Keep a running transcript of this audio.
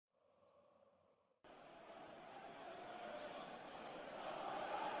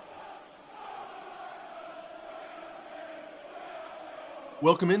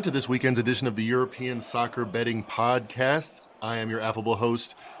Welcome into this weekend's edition of the European Soccer Betting Podcast. I am your affable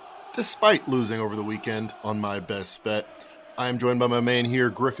host, despite losing over the weekend on my best bet. I am joined by my man here,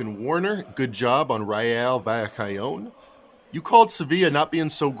 Griffin Warner. Good job on Real Valladolid. You called Sevilla not being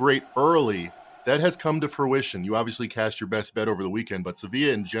so great early. That has come to fruition. You obviously cast your best bet over the weekend, but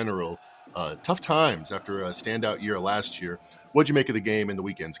Sevilla in general, tough times after a standout year last year. What'd you make of the game and the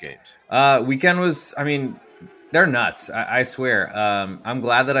weekend's games? Weekend was, they're nuts. I swear. I'm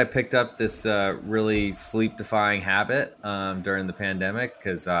glad that I picked up this really sleep-defying habit during the pandemic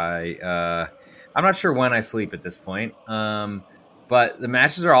because I'm not sure when I sleep at this point. But the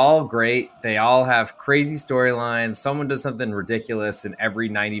matches are all great. They all have crazy storylines. Someone does something ridiculous in every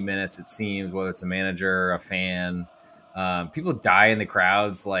 90 minutes, it seems, whether it's a manager, a fan. People die in the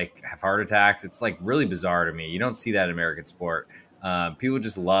crowds, like have heart attacks. It's like really bizarre to me. You don't see that in American sport. People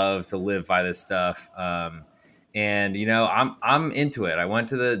just love to live by this stuff. And I'm into it. I went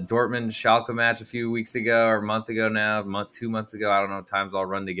to the Dortmund Schalke match a few weeks ago, or a month ago now, 2 months ago. I don't know. Times all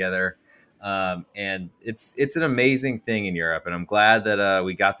run together. And it's an amazing thing in Europe. And I'm glad that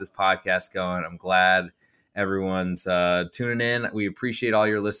we got this podcast going. I'm glad everyone's tuning in. We appreciate all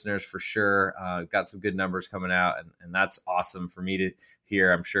your listeners for sure. Got some good numbers coming out, and that's awesome for me to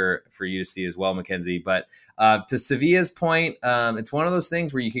hear. I'm sure for you to see as well, Mackenzie. But to Sevilla's point, it's one of those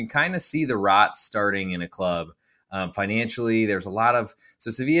things where you can kind of see the rot starting in a club. Financially, there's a lot of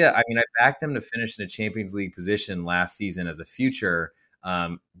Sevilla. I backed them to finish in a Champions League position last season as a future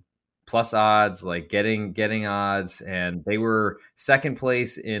plus odds, like getting odds, and they were second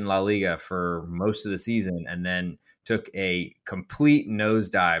place in La Liga for most of the season, and then took a complete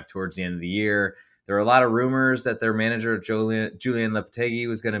nosedive towards the end of the year. There were a lot of rumors that their manager Julian Lopetegui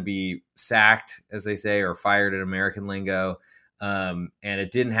was going to be sacked, as they say, or fired in American lingo. And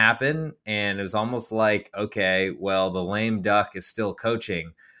it didn't happen. And it was almost like, okay, well, the lame duck is still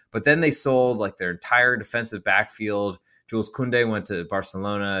coaching. But then they sold like their entire defensive backfield. Jules Koundé went to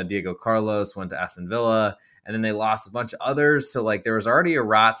Barcelona. Diego Carlos went to Aston Villa. And then they lost a bunch of others. So like there was already a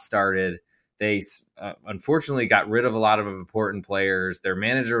rot started. They unfortunately got rid of a lot of important players. Their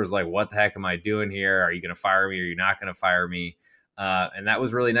manager was like, what the heck am I doing here? Are you going to fire me? Or are you not going to fire me? And that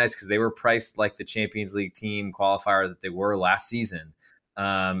was really nice because they were priced like the Champions League team qualifier that they were last season.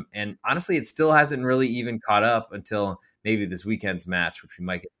 And honestly, it still hasn't really even caught up until maybe this weekend's match, which we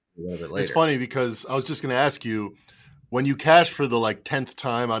might get a little bit later. It's funny because I was just going to ask you, when you cash for the 10th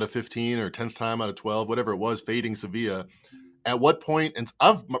time out of 15 or 10th time out of 12, whatever it was, fading Sevilla, at what point, and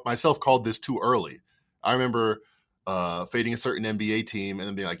I've myself called this too early. I remember fading a certain NBA team and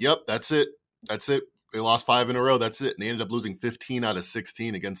then being like, yep, that's it. They lost 5 in a row. That's it. And they ended up losing 15 out of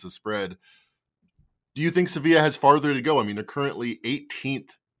 16 against the spread. Do you think Sevilla has farther to go? They're currently 18th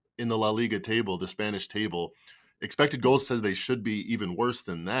in the La Liga table, the Spanish table. Expected goals says they should be even worse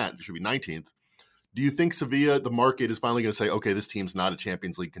than that. They should be 19th. Do you think Sevilla, the market, is finally going to say, okay, this team's not a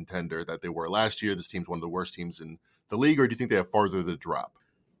Champions League contender that they were last year. This team's one of the worst teams in the league. Or do you think they have farther to drop?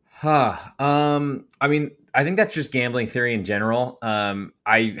 I think that's just gambling theory in general.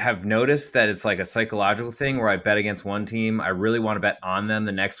 I have noticed that it's like a psychological thing where I bet against one team. I really want to bet on them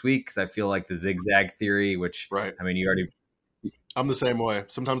the next week because I feel like the zigzag theory, which, right. You already. I'm the same way.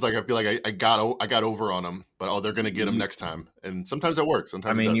 Sometimes I feel like I got over on them, but they're going to get them next time. And sometimes that works.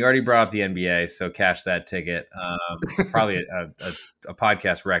 Sometimes you already brought up the NBA, so cash that ticket. Probably a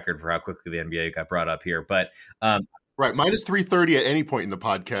podcast record for how quickly the NBA got brought up here. But right, minus 330 at any point in the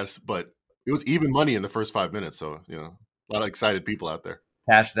podcast, but it was even money in the first 5 minutes. So, a lot of excited people out there.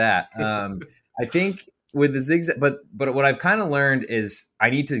 Cash that. I think with the zigzag, but what I've kind of learned is I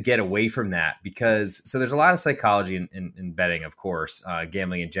need to get away from that because there's a lot of psychology in betting, of course,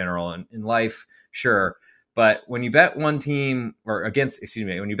 gambling in general and in life, sure. But when you bet one team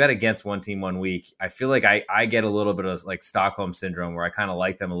when you bet against one team 1 week, I feel like I get a little bit of like Stockholm syndrome where I kind of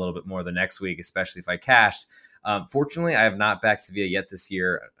like them a little bit more the next week, especially if I cashed. Fortunately, I have not backed Sevilla yet this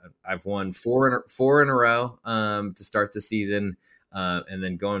year. I've won four in a row to start the season. And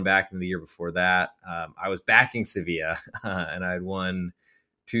then going back in the year before that, I was backing Sevilla and I had won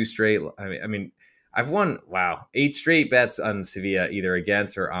 2 straight. I've won, 8 straight bets on Sevilla, either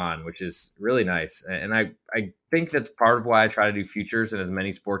against or on, which is really nice. And I think that's part of why I try to do futures in as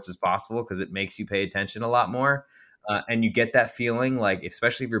many sports as possible because it makes you pay attention a lot more. And you get that feeling like,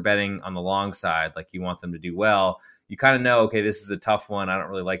 especially if you're betting on the long side, like you want them to do well, you kind of know, okay, this is a tough one. I don't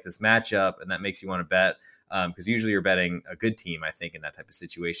really like this matchup. And that makes you want to bet because usually you're betting a good team, I think, in that type of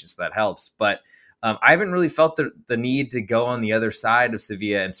situation. So that helps. But I haven't really felt the need to go on the other side of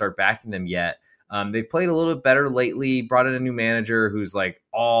Sevilla and start backing them yet. They've played a little bit better lately, brought in a new manager who's like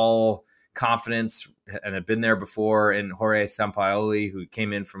all confidence and have been there before in Jorge Sampaoli, who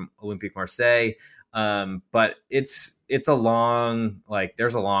came in from Olympique Marseille. But it's a long,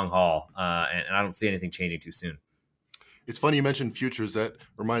 there's a long haul, and I don't see anything changing too soon. It's funny you mentioned futures. That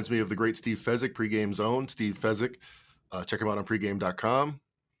reminds me of the great Steve Fezzik, Pregame Zone. Steve Fezzik, check him out on pregame.com.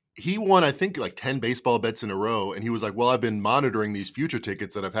 He won, I think, like 10 baseball bets in a row. And he was like, well, I've been monitoring these future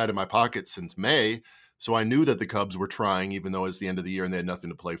tickets that I've had in my pocket since May. So I knew that the Cubs were trying, even though it's the end of the year and they had nothing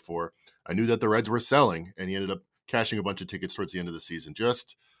to play for. I knew that the Reds were selling, and he ended up cashing a bunch of tickets towards the end of the season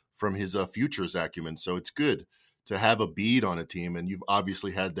just from his futures acumen. So it's good to have a bead on a team. And you've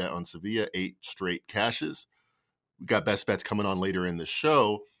obviously had that on Sevilla, 8 straight cashes. We got best bets coming on later in the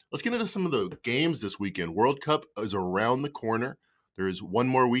show. Let's get into some of the games this weekend. World Cup is around the corner. There is one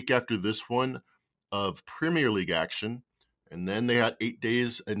more week after this one of Premier League action, and then they got 8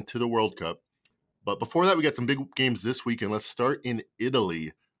 days into the World Cup. But before that, we got some big games this weekend. Let's start in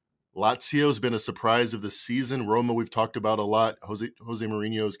Italy. Lazio's been a surprise of the season. Roma, we've talked about a lot. Jose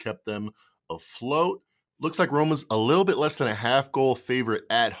Mourinho's kept them afloat. Looks like Roma's a little bit less than a half-goal favorite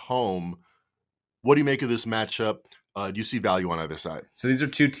at home. What do you make of this matchup? Do you see value on either side? So these are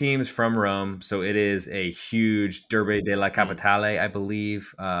two teams from Rome. So it is a huge Derby della Capitale, I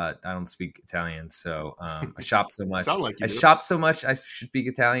believe. I don't speak Italian, so I shop so much. I should speak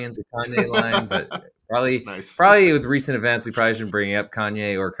Italian. It's a Kanye line, but probably with recent events, we probably shouldn't bring up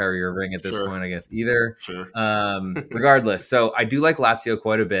Kanye or Kyrie Irving at this point, I guess, either. Sure. Regardless, so I do like Lazio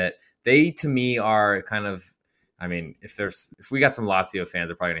quite a bit. They, to me, are kind of, I mean, if we got some Lazio fans,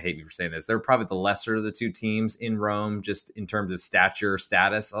 they're probably going to hate me for saying this. They're probably the lesser of the two teams in Rome, just in terms of stature,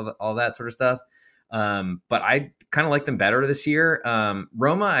 status, all that sort of stuff. But I kind of like them better this year.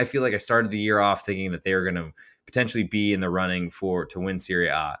 Roma, I feel like I started the year off thinking that they were going to potentially be in the running to win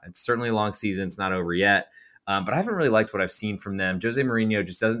Seria. It's certainly a long season. It's not over yet. But I haven't really liked what I've seen from them. Jose Mourinho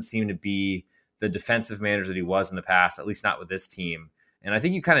just doesn't seem to be the defensive manager that he was in the past, at least not with this team. And I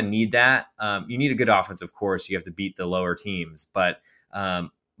think you kind of need that. You need a good offense, of course. You have to beat the lower teams. But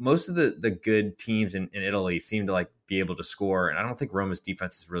most of the good teams in Italy seem to be able to score. And I don't think Roma's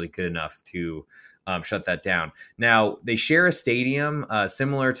defense is really good enough to shut that down. Now, they share a stadium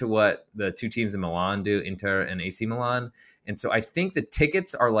similar to what the two teams in Milan do, Inter and AC Milan. And so I think the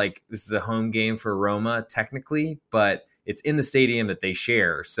tickets are this is a home game for Roma technically, but it's in the stadium that they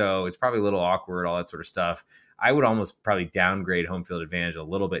share. So it's probably a little awkward, all that sort of stuff. I would almost probably downgrade home field advantage a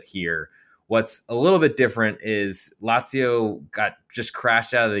little bit here. What's a little bit different is Lazio got just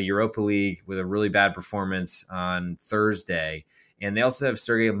crashed out of the Europa League with a really bad performance on Thursday. And they also have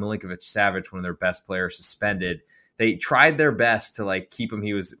Sergei Milinkovic-Savic, one of their best players, suspended. They tried their best to keep him.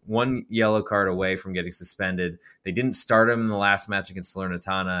 He was one yellow card away from getting suspended. They didn't start him in the last match against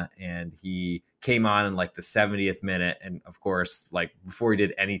Salernitana, and he came on in the 70th minute. And of course, before he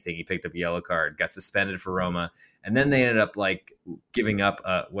did anything, he picked up a yellow card, got suspended for Roma. And then they ended up giving up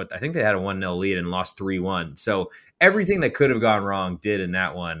what I think they had a 1-0 lead and lost 3-1. So everything that could have gone wrong did in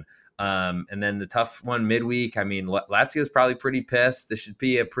that one. And then the tough one midweek, I mean, Lazio's probably pretty pissed. This should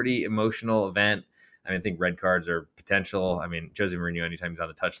be a pretty emotional event. I think red cards are potential. I mean, Jose Mourinho, anytime he's on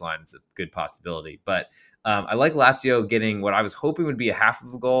the touchline, it's a good possibility. But I like Lazio getting what I was hoping would be a half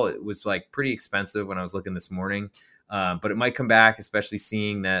of a goal. It was pretty expensive when I was looking this morning. But it might come back, especially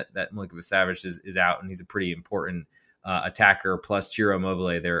seeing that Milinkovic-Savic is out, and he's a pretty important attacker. Plus Ciro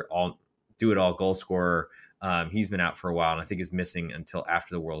Immobile, they're all do-it-all goal scorer. He's been out for a while, and I think is missing until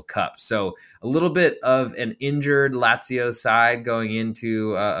after the World Cup. So a little bit of an injured Lazio side going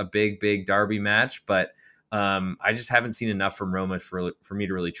into a big derby match, but I just haven't seen enough from Roma for me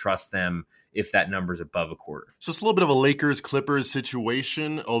to really trust them if that number is above a quarter. So it's a little bit of a Lakers-Clippers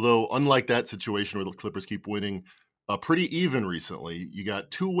situation, although unlike that situation where the Clippers keep winning, pretty even recently. You got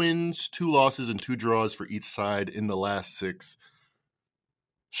 2 wins, 2 losses, and 2 draws for each side in the last 6.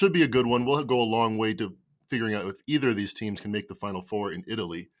 Should be a good one. We'll go a long way to figuring out if either of these teams can make the Final Four in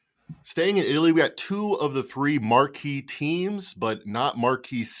Italy. Staying in Italy, we got 2 of the 3 marquee teams, but not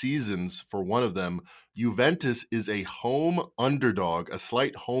marquee seasons for one of them. Juventus is a home underdog, a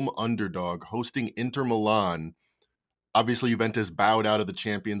slight home underdog, hosting Inter Milan. Obviously, Juventus bowed out of the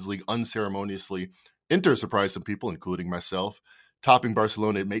Champions League unceremoniously. Inter surprised some people, including myself, topping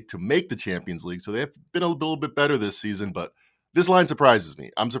Barcelona to make the Champions League. So they have been a little bit better this season, but this line surprises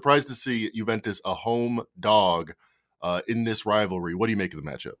me. I'm surprised to see Juventus a home dog in this rivalry. What do you make of the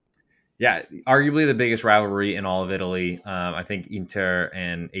matchup? Yeah, arguably the biggest rivalry in all of Italy. I think Inter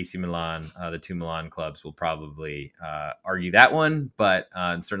and AC Milan, the 2 Milan clubs, will probably argue that one, but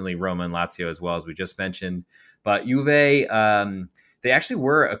certainly Roma and Lazio as well, as we just mentioned. But Juve, They actually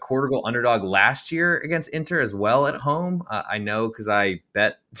were a quarter goal underdog last year against Inter as well at home. I know because I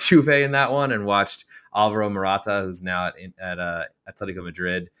bet Juve in that one and watched Alvaro Morata, who's now at Atletico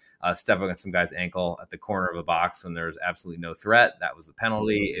Madrid, step against some guy's ankle at the corner of a box when there was absolutely no threat. That was the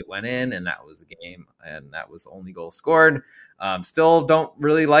penalty. It went in, and that was the game, and that was the only goal scored. Still don't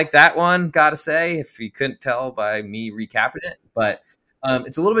really like that one, gotta say, if you couldn't tell by me recapping it. But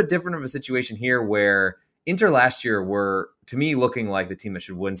it's a little bit different of a situation here where Inter last year were, to me, looking like the team that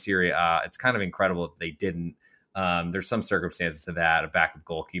should win Seria. It's kind of incredible that they didn't. There's some circumstances to that, a backup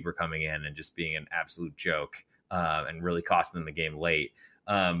goalkeeper coming in and just being an absolute joke and really costing them the game late.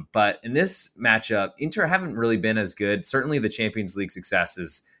 But in this matchup, Inter haven't really been as good. Certainly the Champions League success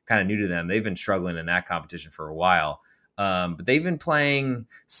is kind of new to them. They've been struggling in that competition for a while. But they've been playing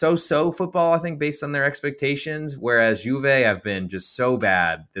so-so football, I think, based on their expectations, whereas Juve have been just so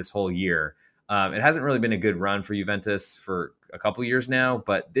bad this whole year. It hasn't really been a good run for Juventus for a couple years now,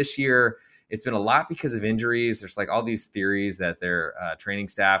 but this year it's been a lot because of injuries. There's like all these theories that their training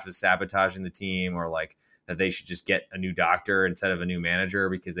staff is sabotaging the team, or like that they should just get a new doctor instead of a new manager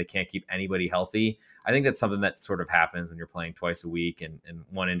because they can't keep anybody healthy. I think that's something that sort of happens when you're playing twice a week and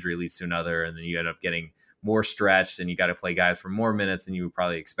one injury leads to another, and then you end up getting more stretched and you got to play guys for more minutes than you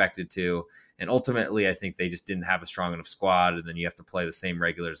probably expected to. And ultimately, I think they just didn't have a strong enough squad. And then you have to play the same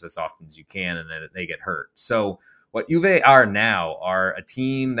regulars as often as you can, and then they get hurt. So what Juve are now are a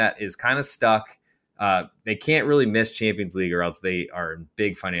team that is kind of stuck. They can't really miss Champions League or else they are in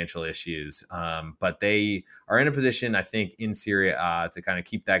big financial issues. But they are in a position, I think, in Seria to kind of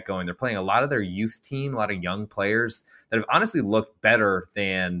keep that going. They're playing a lot of their youth team, a lot of young players that have honestly looked better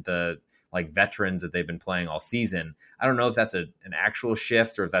than the like veterans that they've been playing all season. I don't know if that's an actual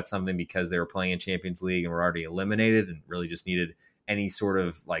shift or if that's something because they were playing in Champions League and were already eliminated and really just needed any sort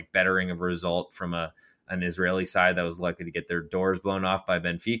of like bettering of a result from an Israeli side that was likely to get their doors blown off by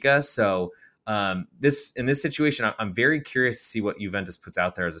Benfica. So in this situation, I'm very curious to see what Juventus puts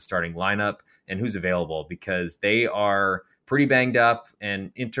out there as a starting lineup and who's available, because they are pretty banged up,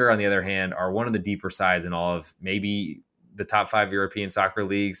 and Inter, on the other hand, are one of the deeper sides in all of maybe the top 5 European soccer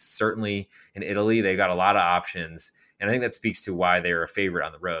leagues. Certainly in Italy, they've got a lot of options. And I think that speaks to why they're a favorite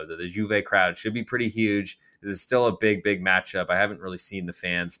on the road. The Juve crowd should be pretty huge. This is still a big matchup. I haven't really seen the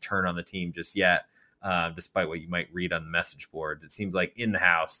fans turn on the team just yet, despite what you might read on the message boards. It seems like in the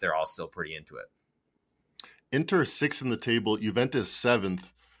house, they're all still pretty into it. Inter 6th in the table, Juventus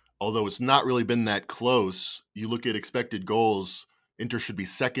 7th. Although it's not really been that close, you look at expected goals, Inter should be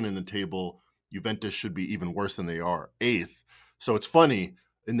 2nd in the table. Juventus should be even worse than they are, 8th. So it's funny,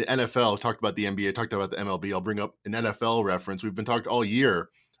 in the NFL, talked about the NBA, talked about the MLB. I'll bring up an NFL reference. We've been talking all year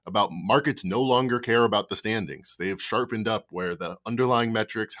about markets no longer care about the standings. They have sharpened up where the underlying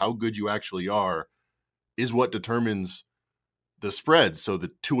metrics, how good you actually are, is what determines the spread. So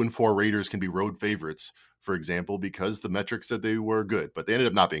the 2-4 Raiders can be road favorites, for example, because the metrics said they were good, but they ended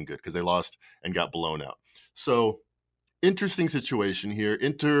up not being good because they lost and got blown out. So interesting situation here.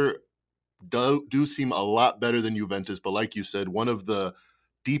 Inter do seem a lot better than Juventus, but like you said, one of the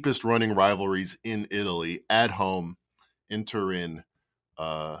deepest running rivalries in Italy at home. Inter in.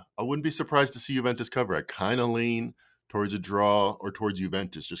 I wouldn't be surprised to see Juventus cover. I kind of lean towards a draw or towards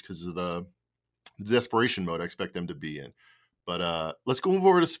Juventus just because of the desperation mode I expect them to be in. But let's go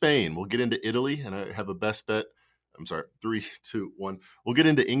over to Spain. We'll get into Italy, and I have a best bet. I'm sorry, 3, 2, 1. We'll get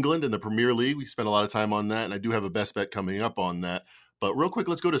into England and the Premier League. We spent a lot of time on that, and I do have a best bet coming up on that. But real quick,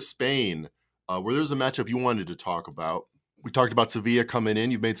 let's go to Spain, where there's a matchup you wanted to talk about. We talked about Sevilla coming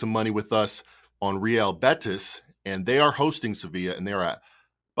in. You've made some money with us on Real Betis, and they are hosting Sevilla, and they're at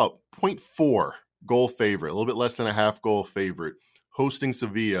about 0.4 goal favorite, a little bit less than a half goal favorite, hosting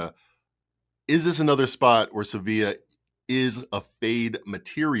Sevilla. Is this another spot where Sevilla is a fade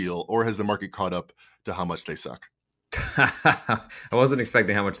material, or has the market caught up to how much they suck? I wasn't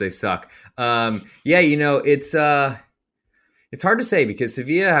expecting how much they suck. It's hard to say because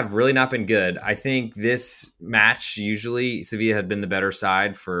Sevilla have really not been good. I think this match, usually Sevilla had been the better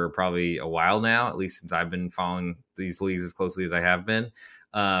side for probably a while now, at least since I've been following these leagues as closely as I have been.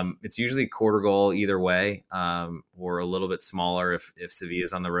 It's usually quarter goal either way, or a little bit smaller if Sevilla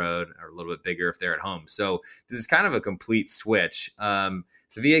is on the road, or a little bit bigger if they're at home. So this is kind of a complete switch.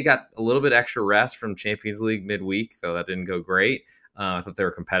 Sevilla got a little bit extra rest from Champions League midweek, though that didn't go great. I thought they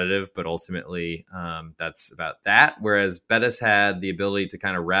were competitive, but ultimately that's about that. Whereas Betis had the ability to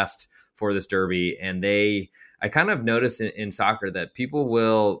kind of rest for this derby. And I kind of noticed in soccer that people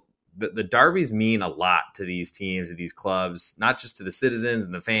will, the derbies mean a lot to these teams and these clubs, not just to the citizens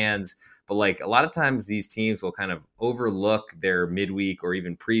and the fans, but like a lot of times these teams will kind of overlook their midweek or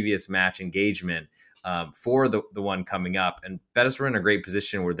even previous match engagement for the one coming up. And Betis were in a great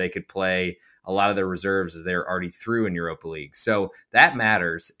position where they could play a lot of their reserves as they're already through in Europa League. So that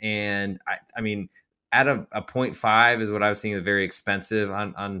matters. And I mean, at a 0.5 is what I was seeing is very expensive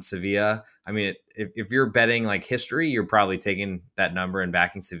on Sevilla. I mean, if you're betting like history, you're probably taking that number and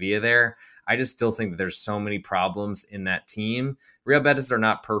backing Sevilla there. I just still think that there's so many problems in that team. Real Betis are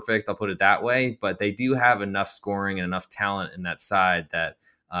not perfect, I'll put it that way, but they do have enough scoring and enough talent in that side that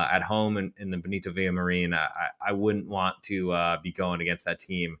at home in the Benito Villamarin, I wouldn't want to be going against that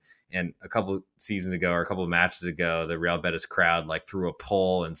team. And a couple seasons ago or a couple of matches ago, the Real Betis crowd like threw a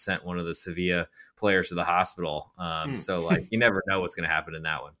pole and sent one of the Sevilla players to the hospital. So like you never know what's going to happen in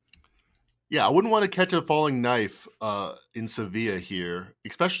that one. Yeah, I wouldn't want to catch a falling knife in Sevilla here,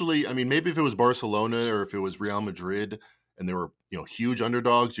 especially, I mean, maybe if it was Barcelona or if it was Real Madrid and they were, huge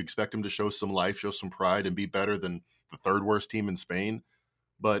underdogs, you expect them to show some life, show some pride, and be better than the third worst team in Spain.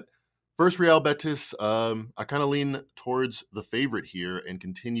 But first Real Betis, I kind of lean towards the favorite here and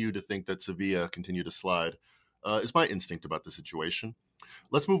continue to think that Sevilla continue to slide. Is my instinct about the situation.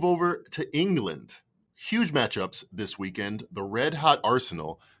 Let's move over to England. Huge matchups this weekend. The red-hot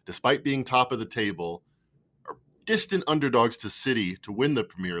Arsenal, despite being top of the table, are distant underdogs to City to win the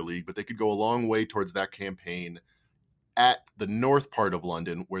Premier League, but they could go a long way towards that campaign at the north part of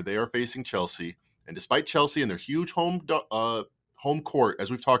London, where they are facing Chelsea. And despite Chelsea and their huge home court,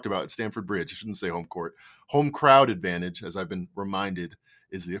 as we've talked about at Stamford Bridge, I shouldn't say home court, home crowd advantage, as I've been reminded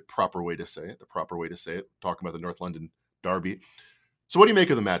is the proper way to say it. Talking about the North London derby. So what do you make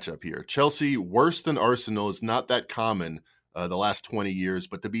of the matchup here? Chelsea, worse than Arsenal, is not that common the last 20 years,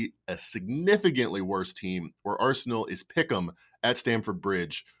 but to be a significantly worse team where Arsenal is pick'em at Stamford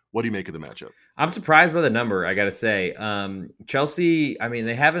Bridge, what do you make of the matchup? I'm surprised by the number, I got to say. Chelsea, I mean,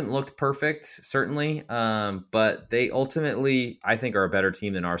 they haven't looked perfect, certainly, but they ultimately, I think, are a better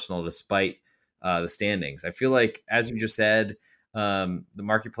team than Arsenal despite the standings. I feel like, as you just said, the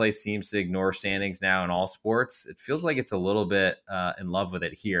marketplace seems to ignore standings now in all sports. It feels like it's a little bit in love with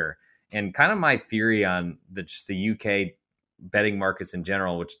it here. And kind of my theory on just the UK betting markets in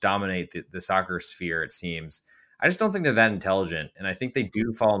general, which dominate the soccer sphere, it seems, I just don't think they're that intelligent. And I think they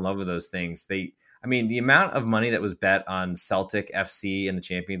do fall in love with those things. The amount of money that was bet on Celtic FC in the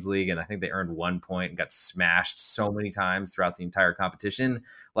Champions League, and I think they earned 1 point and got smashed so many times throughout the entire competition.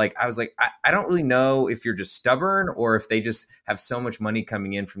 Like, I was like, I don't really know if you're just stubborn or if they just have so much money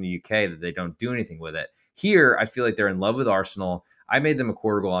coming in from the UK that they don't do anything with it. Here, I feel like they're in love with Arsenal. I made them a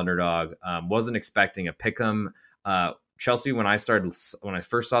quarter goal underdog. Wasn't expecting a pick 'em. Chelsea, when I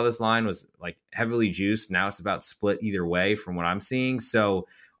first saw this line, was like heavily juiced. Now it's about split either way from what I'm seeing. So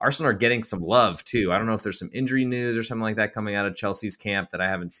Arsenal are getting some love too. I don't know if there's some injury news or something like that coming out of Chelsea's camp that I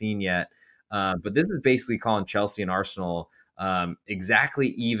haven't seen yet. But this is basically calling Chelsea and Arsenal exactly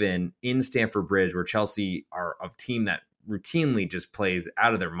even in Stamford Bridge, where Chelsea are a team that routinely just plays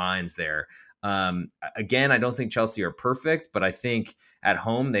out of their minds there. Again, I don't think Chelsea are perfect, but I think at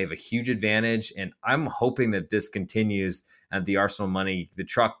home they have a huge advantage, and I'm hoping that this continues and the Arsenal money, the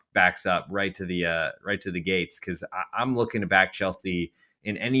truck backs up right to the gates, because I'm looking to back Chelsea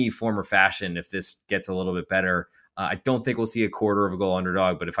in any form or fashion if this gets a little bit better. I don't think we'll see a quarter of a goal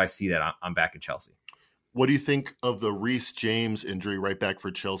underdog, but if I see that, I'm backing Chelsea. What do you think of the Reece James injury right back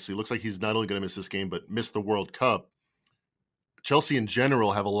for Chelsea? Looks like he's not only going to miss this game, but miss the World Cup. Chelsea in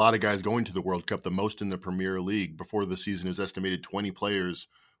general have a lot of guys going to the World Cup, the most in the Premier League. Before the season, it was estimated 20 players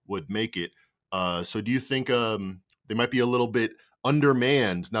would make it. So do you think they might be a little bit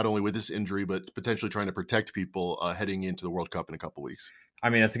undermanned, not only with this injury, but potentially trying to protect people heading into the World Cup in a couple weeks? I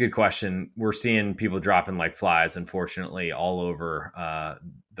mean, that's a good question. We're seeing people dropping like flies, unfortunately, all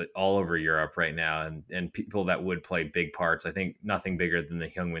over Europe right now, and people that would play big parts. I think nothing bigger than the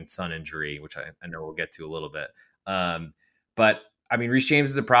Heung-min Son injury, which I know we'll get to a little bit. But I mean, Reece James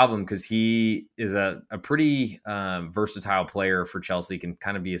is a problem because he is a pretty versatile player for Chelsea. Can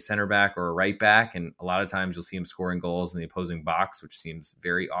kind of be a center back or a right back, and a lot of times you'll see him scoring goals in the opposing box, which seems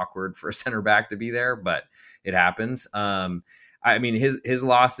very awkward for a center back to be there, but it happens. I mean, his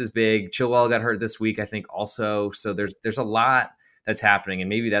loss is big. Chilwell got hurt this week, I think, also. So there's a lot that's happening, and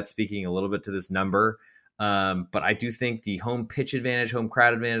maybe that's speaking a little bit to this number. But I do think the home pitch advantage, home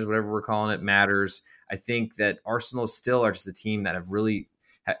crowd advantage, whatever we're calling it, matters. I think that Arsenal still are just a team that have really,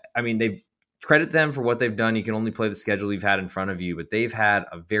 they've credit them for what they've done. You can only play the schedule you've had in front of you, but they've had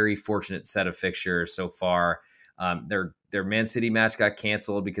a very fortunate set of fixtures so far. Their Man City match got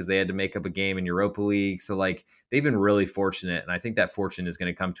canceled because they had to make up a game in Europa League. So like they've been really fortunate. And I think that fortune is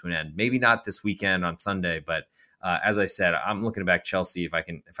going to come to an end. Maybe not this weekend on Sunday, but as I said, I'm looking to back Chelsea if I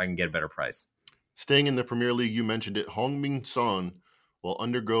can get a better price. Staying in the Premier League, you mentioned it. Heung-min Son will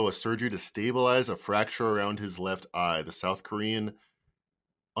undergo a surgery to stabilize a fracture around his left eye. The South Korean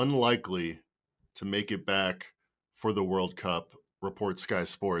unlikely to make it back for the World Cup, reports Sky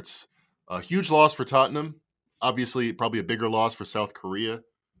Sports. A huge loss for Tottenham. Obviously, probably a bigger loss for South Korea.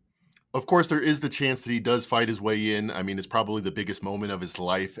 Of course, there is the chance that he does fight his way in. I mean, it's probably the biggest moment of his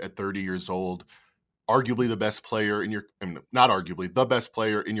life at 30 years old. Arguably the best player in your, I mean, not arguably, the best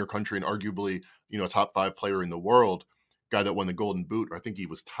player in your country, and arguably, a top 5 player in the world. Guy that won the Golden Boot. I think he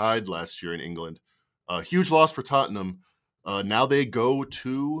was tied last year in England. Huge loss for Tottenham. Now they go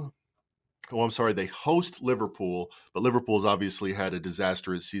to, they host Liverpool, but Liverpool's obviously had a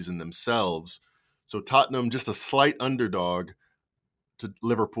disastrous season themselves. So Tottenham, just a slight underdog to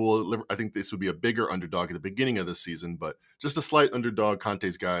Liverpool. I think this would be a bigger underdog at the beginning of the season, but just a slight underdog.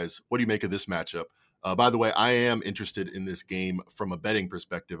 Conte's guys, what do you make of this matchup? By the way, I am interested in this game from a betting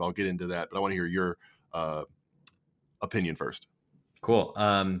perspective. I'll get into that, but I want to hear your opinion first. Cool.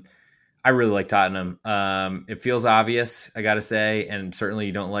 I really like Tottenham. It feels obvious, I got to say, and certainly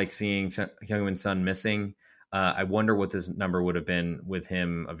you don't like seeing Heung-min Son missing. I wonder what this number would have been with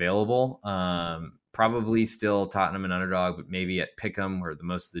him available. Probably still Tottenham and underdog, but maybe at Pick'em, where the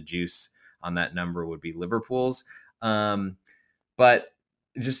most of the juice on that number would be Liverpool's. But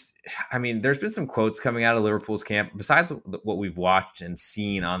just, I mean, there's been some quotes coming out of Liverpool's camp besides what we've watched and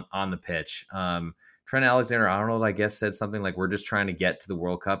seen on the pitch. Trent Alexander-Arnold, I guess, said something like, "We're just trying to get to the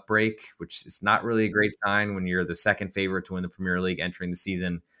World Cup break," which is not really a great sign when you're the second favorite to win the Premier League entering the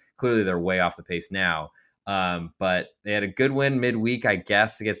season. Clearly, they're way off the pace now. But they had a good win midweek, I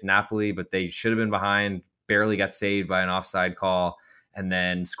guess, against Napoli, but they should have been behind, barely got saved by an offside call, and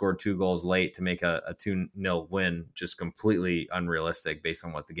then scored 2 goals late to make a 2-0 win, just completely unrealistic based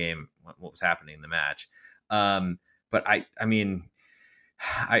on what was happening in the match. But I mean,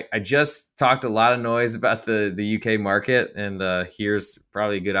 I just talked a lot of noise about the UK market, and here's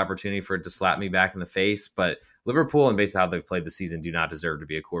probably a good opportunity for it to slap me back in the face. But Liverpool, and based on how they've played the season, do not deserve to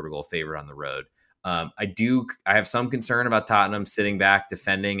be a quarter goal favorite on the road. I have some concern about Tottenham sitting back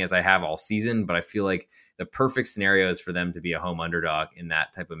defending as I have all season, but I feel like the perfect scenario is for them to be a home underdog in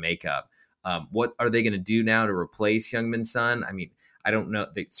that type of makeup. What are they going to do now to replace Heung-min Son? I mean, I don't know.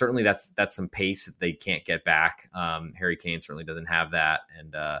 Certainly that's some pace that they can't get back. Harry Kane certainly doesn't have that,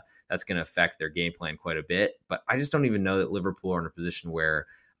 and that's going to affect their game plan quite a bit. But I just don't even know that Liverpool are in a position where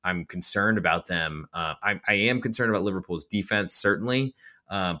I'm concerned about them. I am concerned about Liverpool's defense, certainly.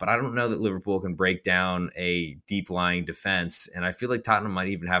 But I don't know that Liverpool can break down a deep-lying defense, and I feel like Tottenham might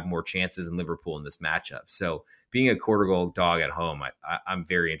even have more chances than Liverpool in this matchup. So being a quarter goal dog at home, I'm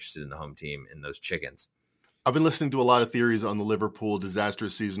very interested in the home team in those chickens. I've been listening to a lot of theories on the Liverpool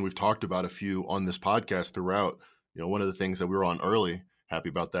disastrous season. We've talked about a few on this podcast throughout. One of the things that we were on early, happy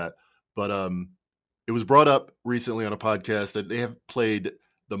about that. But it was brought up recently on a podcast that they have played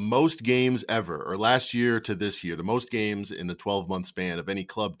the most games ever, or last year to this year, the most games in a 12-month span of any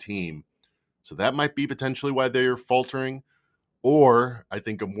club team. So that might be potentially why they're faltering. Or I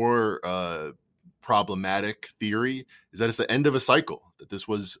think a more problematic theory is that it's the end of a cycle, that this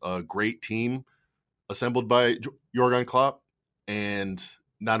was a great team assembled by Jurgen Klopp, and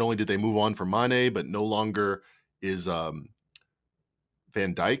not only did they move on from Mane, but no longer is Van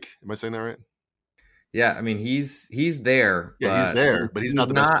Dijk. Am I saying that right? Yeah, I mean, he's there. Yeah, he's there, but he's not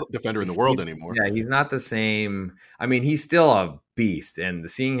the best defender in the world anymore. Yeah, he's not the same. I mean, he's still a beast, and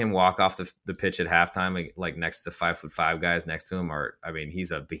seeing him walk off the pitch at halftime, like next to the 5'5" guys next to him,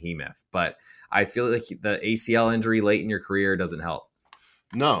 he's a behemoth. But I feel like the ACL injury late in your career doesn't help.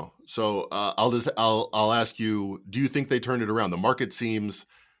 No. So I'll ask you, do you think they turned it around? The market seems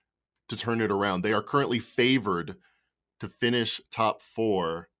to turn it around. They are currently favored to finish top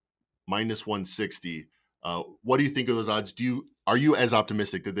 4, minus 160. What do you think of those odds? Are you as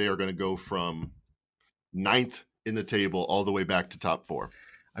optimistic that they are going to go from 9th in the table all the way back to top 4?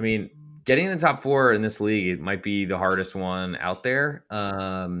 I mean, getting in the top 4 in this league, it might be the hardest one out there.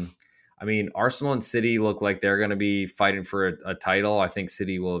 I mean, Arsenal and City look like they're going to be fighting for a title. I think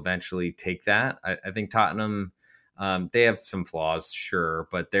City will eventually take that. I think Tottenham, they have some flaws, sure,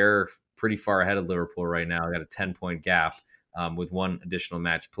 but they're pretty far ahead of Liverpool right now. They got a 10-point gap with one additional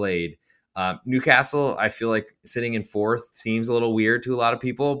match played. Newcastle, I feel like sitting in 4th seems a little weird to a lot of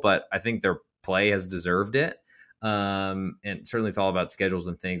people, but I think their play has deserved it. And certainly it's all about schedules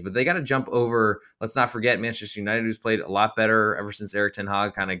and things, but they got to jump over. Let's not forget Manchester United, who's played a lot better ever since Erik ten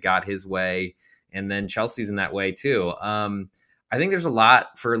Hag kind of got his way. And then Chelsea's in that way too. I think there's a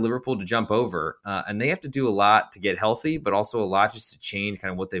lot for Liverpool to jump over, and they have to do a lot to get healthy, but also a lot just to change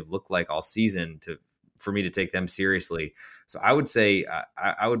kind of what they've looked like all season for me to take them seriously. So I would say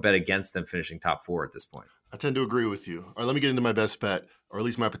I would bet against them finishing top 4 at this point. I tend to agree with you. All right, let me get into my best bet, or at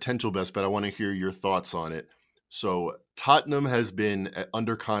least my potential best bet. I want to hear your thoughts on it. So Tottenham has been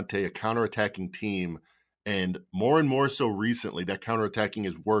under Conte a counterattacking team, and more so recently, that counterattacking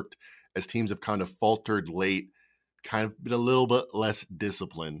has worked as teams have kind of faltered late, kind of been a little bit less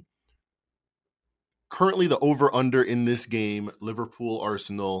disciplined. Currently, the over-under in this game,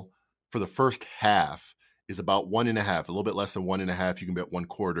 Liverpool-Arsenal, for the first half is about 1.5, a little bit less than 1.5. You can bet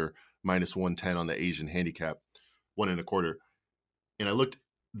 1/4, minus 110 on the Asian handicap, 1.25. And I looked,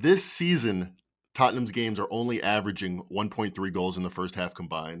 this season, Tottenham's games are only averaging 1.3 goals in the first half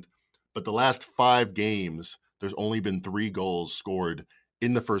combined. But the last 5 games, there's only been 3 goals scored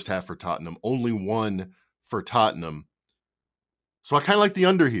in the first half for Tottenham, only 1 for Tottenham. So I kind of like the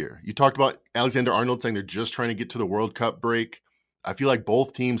under here. You talked about Alexander-Arnold saying they're just trying to get to the World Cup break. I feel like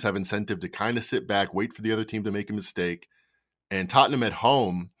both teams have incentive to kind of sit back, wait for the other team to make a mistake. And Tottenham at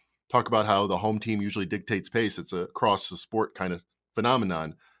home, talk about how the home team usually dictates pace. It's a cross the sport kind of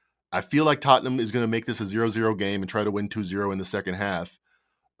phenomenon. I feel like Tottenham is going to make this a 0-0 game and try to win 2-0 in the second half.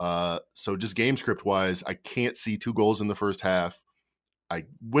 So just game script wise, I can't see 2 goals in the first half. I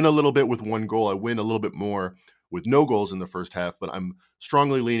win a little bit with 1 goal. I win a little bit more with no goals in the first half, but I'm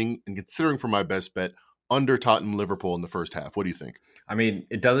strongly leaning and considering for my best bet under Tottenham Liverpool in the first half. What do you think? I mean,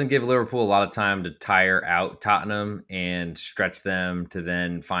 it doesn't give Liverpool a lot of time to tire out Tottenham and stretch them to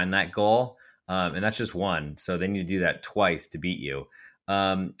then find that goal. And that's just one. So they need to do that twice to beat you.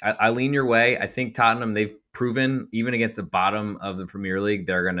 I lean your way. I think Tottenham, they've proven, even against the bottom of the Premier League,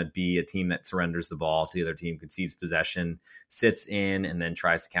 they're going to be a team that surrenders the ball to the other team, concedes possession, sits in, and then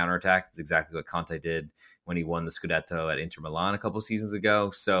tries to counterattack. That's exactly what Conte did when he won the Scudetto at Inter Milan a couple seasons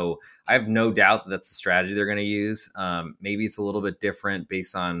ago. So I have no doubt that that's the strategy they're going to use. Maybe it's a little bit different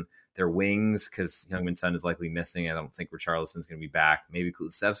based on their wings because Heung-min Son is likely missing. I don't think Richarlison's going to be back. Maybe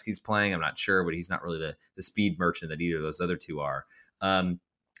Kulusevski's playing. I'm not sure, but he's not really the speed merchant that either of those other two are.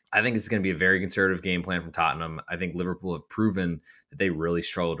 I think it's going to be a very conservative game plan from Tottenham. I think Liverpool have proven that they really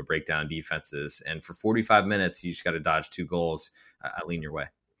struggle to break down defenses. And for 45 minutes, you just got to dodge 2 goals. I lean your way.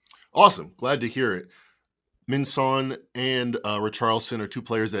 Awesome. Glad to hear it. Min Son and Richarlison are 2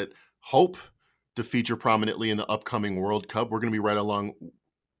 players that hope to feature prominently in the upcoming World Cup. We're going to be right along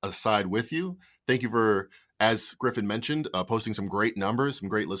aside with you. Thank you for, as Griffin mentioned, posting some great numbers, some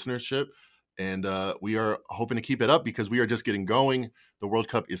great listenership. And we are hoping to keep it up because we are just getting going. The World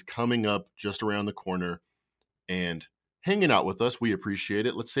Cup is coming up just around the corner. And hanging out with us, we appreciate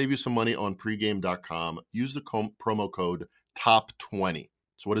it. Let's save you some money on pregame.com. Use the promo code TOP20.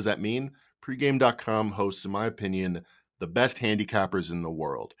 So what does that mean? Pregame.com hosts, in my opinion, the best handicappers in the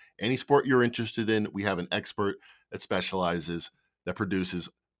world. Any sport you're interested in, we have an expert that specializes, that produces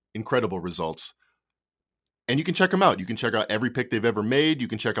incredible results. And you can check them out. You can check out every pick they've ever made. You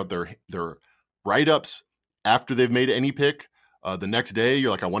can check out their write-ups after they've made any pick. The next day, you're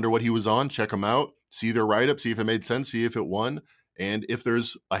like, I wonder what he was on. Check them out. See their write-up. See if it made sense. See if it won. And if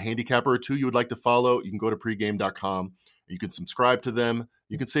there's a handicapper or 2 you would like to follow, you can go to pregame.com. You can subscribe to them.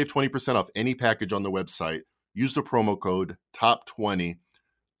 You can save 20% off any package on the website. Use the promo code TOP20.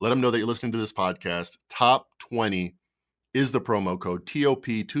 Let them know that you're listening to this podcast. TOP20 is the promo code,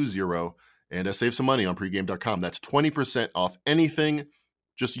 TOP20. And save some money on pregame.com. That's 20% off anything.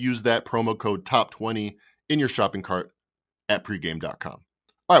 Just use that promo code TOP20 in your shopping cart at pregame.com.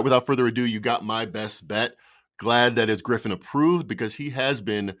 All right, without further ado, you got my best bet. Glad that it's Griffin approved because he has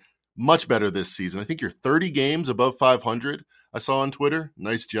been much better this season. I think you're 30 games above 500, I saw on Twitter.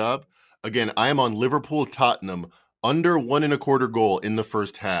 Nice job. Again, I am on Liverpool Tottenham under 1.25 goal in the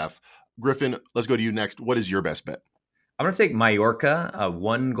first half. Griffin, let's go to you next. What is your best bet? I'm going to take Mallorca, a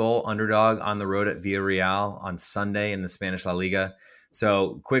 1-goal underdog on the road at Villarreal on Sunday in the Spanish La Liga.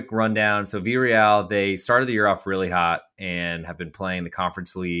 So quick rundown. So Villarreal, they started the year off really hot and have been playing the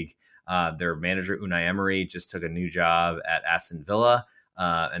Conference League. Their manager, Unai Emery, just took a new job at Aston Villa.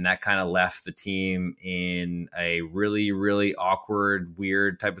 And that kind of left the team in a really, really awkward,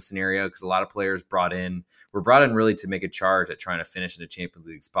 weird type of scenario because a lot of players were brought in really to make a charge at trying to finish in a Champions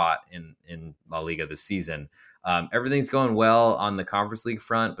League spot in La Liga this season. Everything's going well on the Conference League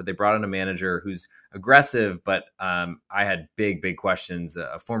front, but they brought in a manager who's aggressive, but I had big questions.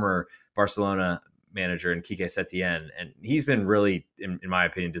 A former Barcelona manager in Quique Setién, and he's been really, in my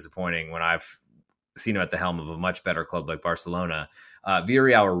opinion, disappointing when I've seen him at the helm of a much better club like Barcelona.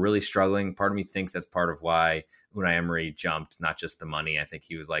 Villarreal are really struggling. Part of me thinks that's part of why Unai Emery jumped, not just the money. I think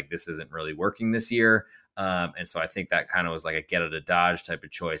he was like, this isn't really working this year. And so I think that kind of was like a get out of dodge type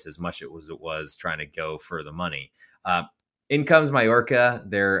of choice as much as it was trying to go for the money. In comes Mallorca.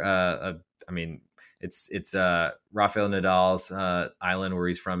 They're, It's Rafael Nadal's island where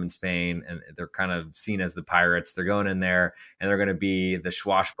he's from in Spain, and they're kind of seen as the pirates. They're going in there, and they're going to be the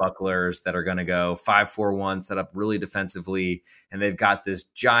swashbucklers that are going to go 5-4-1, set up really defensively, and they've got this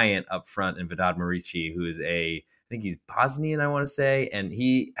giant up front in Vedad Marici, who is I think he's Bosnian, I want to say, and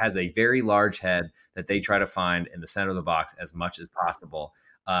he has a very large head that they try to find in the center of the box as much as possible.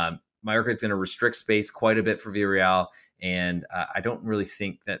 Mallorca is going to restrict space quite a bit for Villarreal, and I don't really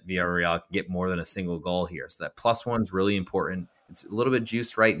think that Villarreal can get more than a single goal here. So that +1 is really important. It's a little bit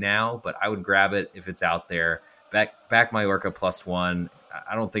juiced right now, but I would grab it if it's out there. Back Mallorca +1.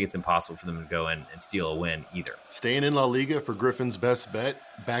 I don't think it's impossible for them to go in and steal a win either. Staying in La Liga for Griffin's best bet,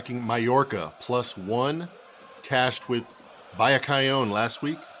 backing Mallorca +1, cashed with Vallecayón last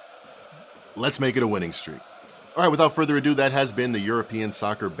week. Let's make it a winning streak. All right, without further ado, that has been the European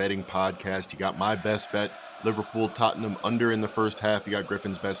Soccer Betting Podcast. You got my best bet, Liverpool, Tottenham under in the first half. You got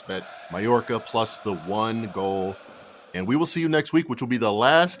Griffin's best bet, Mallorca plus the 1 goal. And we will see you next week, which will be the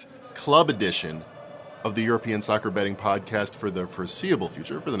last club edition of the European Soccer Betting Podcast for the foreseeable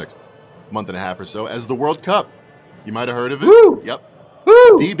future, for the next month and a half or so, as the World Cup. You might have heard of it. Woo! Yep.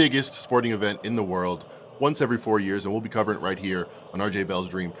 Woo! The biggest sporting event in the world, once every 4 years, and we'll be covering it right here on RJ Bell's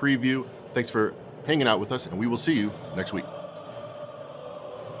Dream Preview. Thanks for hanging out with us, and we will see you next week.